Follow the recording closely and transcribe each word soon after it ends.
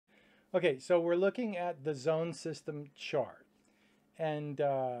Okay, so we're looking at the zone system chart. And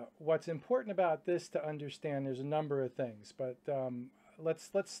what's important about this to understand, there's a number of things, but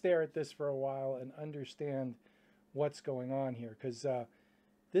let's stare at this for a while and understand what's going on here, because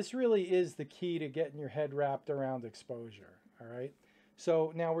this really is the key to getting your head wrapped around exposure, all right?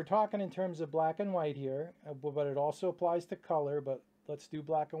 So now we're talking in terms of black and white here, but it also applies to color, but let's do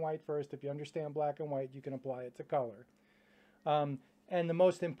black and white first. If you understand black and white, you can apply it to color. And the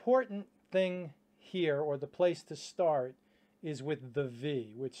most important thing here, or the place to start, is with the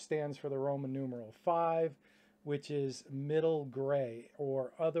V, which stands for the Roman numeral 5, which is middle gray,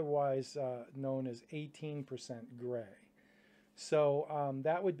 or otherwise known as 18% gray. So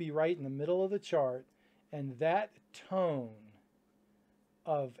that would be right in the middle of the chart, and that tone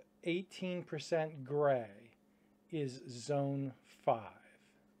of 18% gray is zone 5.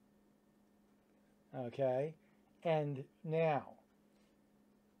 Okay? And now,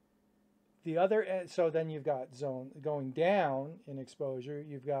 the other end, so then you've got zone, going down in exposure,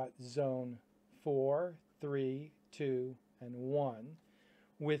 you've got zone 4, 3, 2, and 1,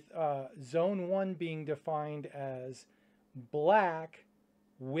 with zone 1 being defined as black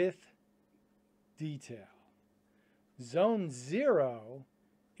with detail. Zone 0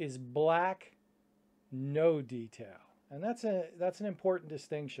 is black, no detail. And that's an important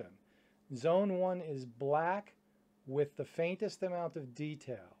distinction. Zone 1 is black with the faintest amount of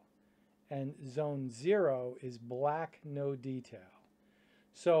detail, and zone 0 is black, no detail.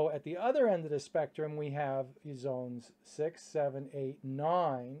 So at the other end of the spectrum, we have zones 6, 7, 8,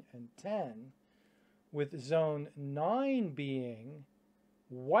 9, and 10, with zone 9 being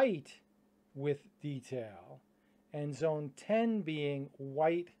white with detail, and zone 10 being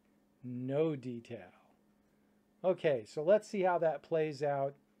white, no detail. Okay, so let's see how that plays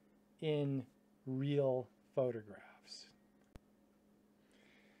out in real photographs.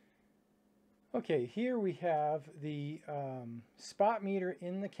 Okay, here we have the spot meter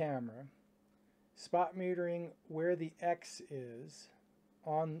in the camera, spot metering where the X is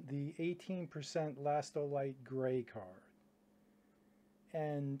on the 18% Lastolite gray card.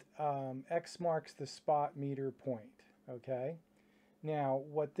 And X marks the spot meter point, okay? Now,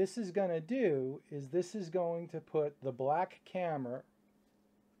 what this is going to do is this is going to put the black camera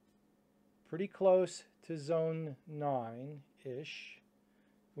pretty close to zone 9-ish,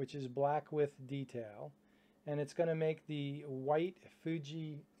 which is black with detail, and it's going to make the white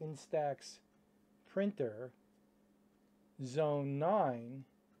Fuji Instax printer zone 9,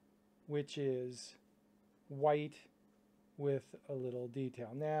 which is white with a little detail.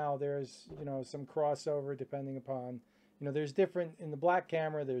 Now there's, some crossover depending upon, there's different, in the black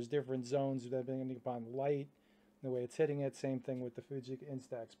camera there's different zones depending upon light, the way it's hitting it. Same thing with the Fuji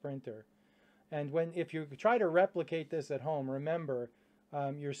Instax printer. And if you try to replicate this at home, remember,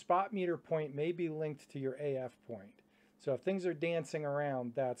 your spot meter point may be linked to your AF point. So if things are dancing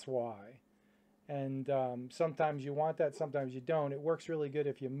around, that's why. And sometimes you want that, sometimes you don't. It works really good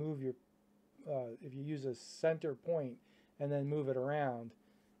if you move if you use a center point and then move it around,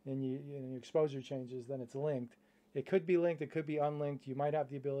 and your exposure changes, then it's linked. It could be linked, it could be unlinked. You might have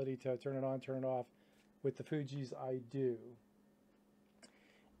the ability to turn it on, turn it off. With the Fujis, I do.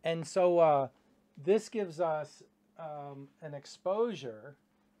 And so this gives us an exposure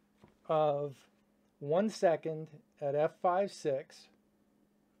of 1 second at f5.6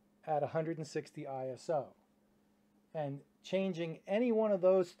 at 160 ISO. And changing any one of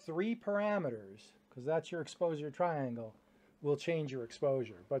those 3 parameters, because that's your exposure triangle, will change your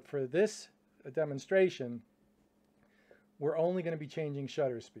exposure. But for this demonstration, we're only going to be changing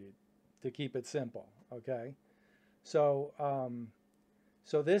shutter speed to keep it simple, okay? So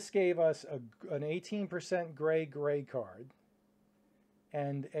so this gave us an 18% gray card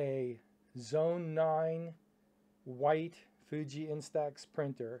and a zone 9 white Fuji Instax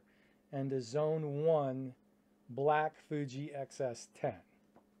printer and a zone 1 black Fuji XS10.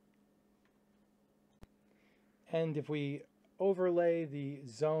 And if we overlay the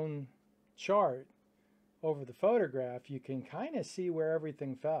zone chart over the photograph, you can kind of see where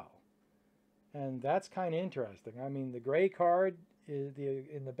everything fell. And that's kind of interesting. I mean, the gray card is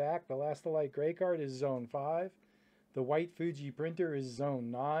in the back, the Lastolite gray card is zone 5. The white Fuji printer is zone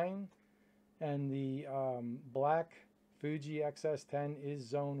 9. And the black Fuji XS10 is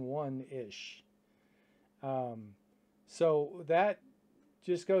zone 1-ish. So that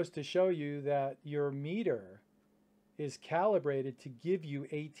just goes to show you that your meter is calibrated to give you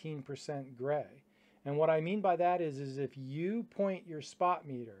 18% gray. And what I mean by that is if you point your spot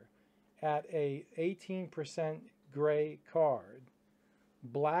meter at a 18% gray card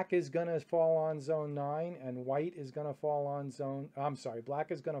black is going to fall on zone 9 and white is going to fall on zone, I'm sorry,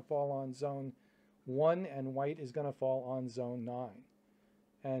 black is going to fall on zone 1 and white is going to fall on zone 9.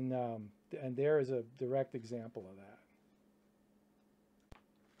 And there is a direct example of that.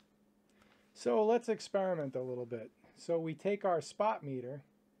 So let's experiment a little bit. So we take our spot meter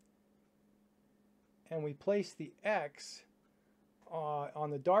and we place the X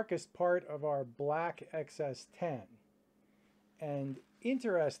on the darkest part of our black XS10. And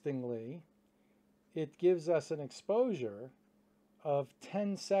interestingly, it gives us an exposure of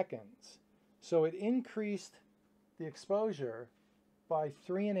 10 seconds. So it increased the exposure by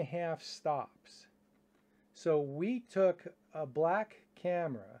 3.5 stops. So we took a black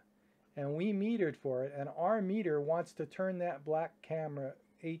camera and we metered for it, and our meter wants to turn that black camera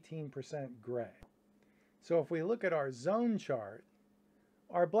 18% gray. So if we look at our zone chart,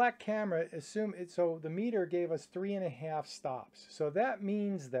 our black camera, so the meter gave us 3.5 stops. So that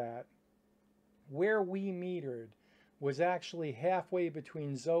means that where we metered was actually halfway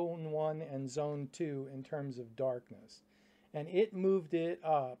between zone 1 and zone 2 in terms of darkness. And it moved it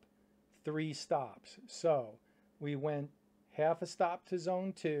up 3 stops. So we went half a stop to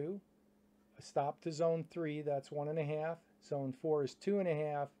zone 2, a stop to zone 3, that's 1.5, zone 4 is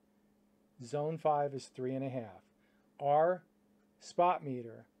 2.5, zone 5 is 3.5. Our spot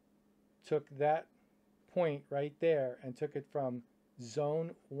meter took that point right there and took it from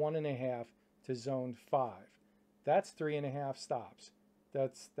zone 1.5 to zone 5. That's 3.5 stops.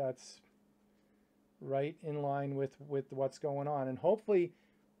 That's right in line with what's going on. And hopefully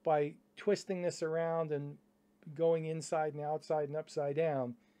by twisting this around and going inside and outside and upside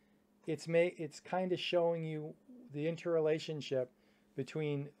down, it's kind of showing you the interrelationship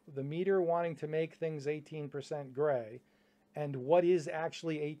between the meter wanting to make things 18% gray and what is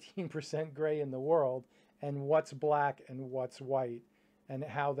actually 18% gray in the world, and what's black and what's white, and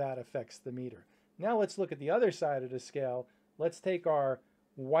how that affects the meter. Now let's look at the other side of the scale. Let's take our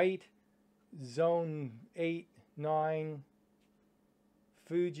white zone 8, 9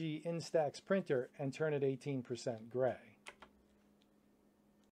 Fuji Instax printer and turn it 18% gray.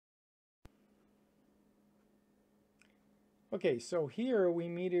 Okay, so here we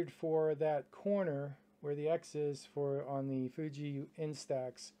metered for that corner where the X is on the Fuji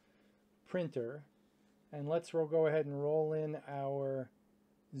Instax printer. And we'll go ahead and roll in our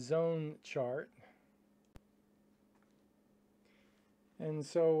zone chart. And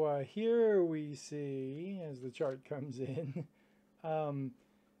so here we see, as the chart comes in,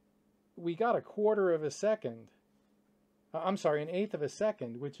 we got 1/4 of a second. I'm sorry, 1/8 of a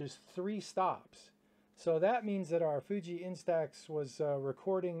second, which is 3 stops. So that means that our Fuji Instax was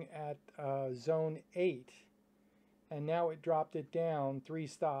recording at zone 8, and now it dropped it down 3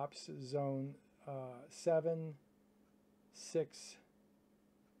 stops, zone 7, 6,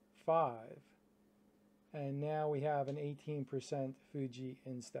 5, and now we have an 18% Fuji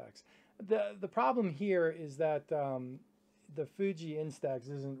Instax. The problem here is that the Fuji Instax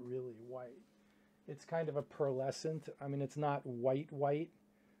isn't really white. It's kind of a pearlescent. I mean, it's not white,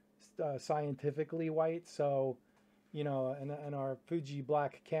 scientifically white. So, you know, and our Fuji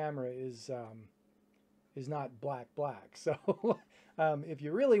black camera is not black. So if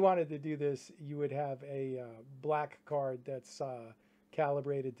you really wanted to do this, you would have a black card that's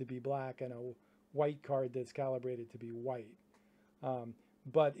calibrated to be black and a white card that's calibrated to be white.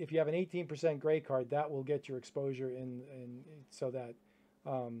 But if you have an 18% gray card, that will get your exposure in so that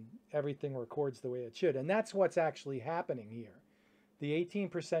everything records the way it should. And that's what's actually happening here. The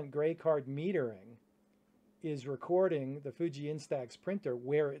 18% gray card metering is recording the Fuji Instax printer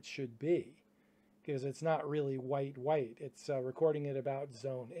where it should be, because it's not really white. It's recording it about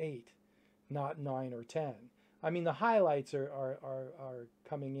zone 8, not 9 or 10. I mean, the highlights are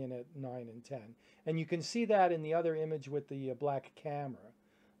coming in at 9 and 10. And you can see that in the other image with the black camera.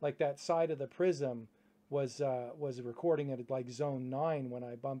 Like that side of the prism was recording it at like zone 9 when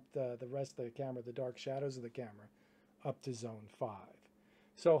I bumped the rest of the camera, the dark shadows of the camera, up to zone 5.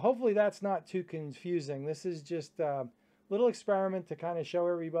 So hopefully that's not too confusing. This is just a little experiment to kind of show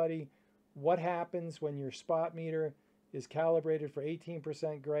everybody what happens when your spot meter is calibrated for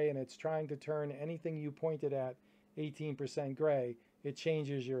 18% gray and it's trying to turn anything you pointed at 18% gray. It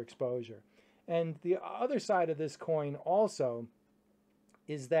changes your exposure. And the other side of this coin also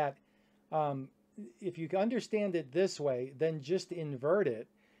is that if you understand it this way, then just invert it.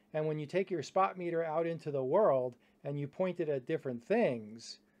 And when you take your spot meter out into the world and you point it at different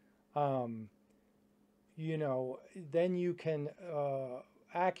things, you know, then you can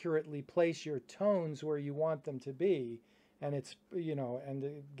accurately place your tones where you want them to be, and it's, you know,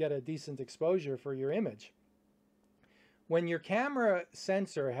 and get a decent exposure for your image. When your camera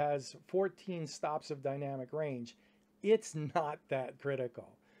sensor has 14 stops of dynamic range, it's not that critical.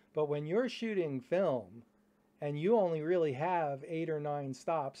 But when you're shooting film and you only really have 8 or 9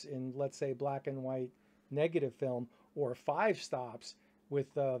 stops in, let's say, black and white negative film, or 5 stops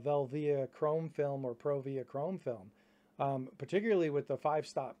with Velvia chrome film or Provia chrome film, particularly with the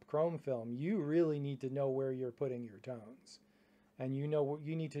 5-stop chrome film, you really need to know where you're putting your tones. And you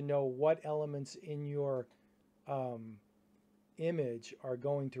need to know what elements in your image are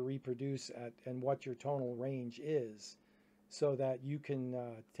going to reproduce at, and what your tonal range is, so that you can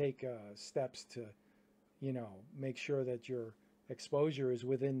take steps to, make sure that your exposure is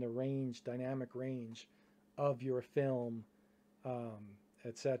within the range, dynamic range of your film,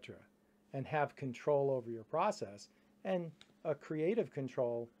 etc., and have control over your process and a creative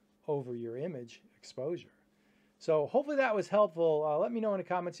control over your image exposure. So hopefully that was helpful. Let me know in the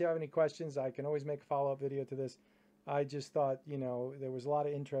comments if you have any questions. I can always make a follow-up video to this. I just thought, there was a lot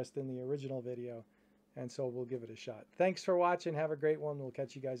of interest in the original video, and so we'll give it a shot. Thanks for watching. Have a great one. We'll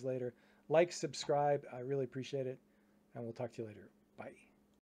catch you guys later. Like, subscribe. I really appreciate it, and we'll talk to you later. Bye.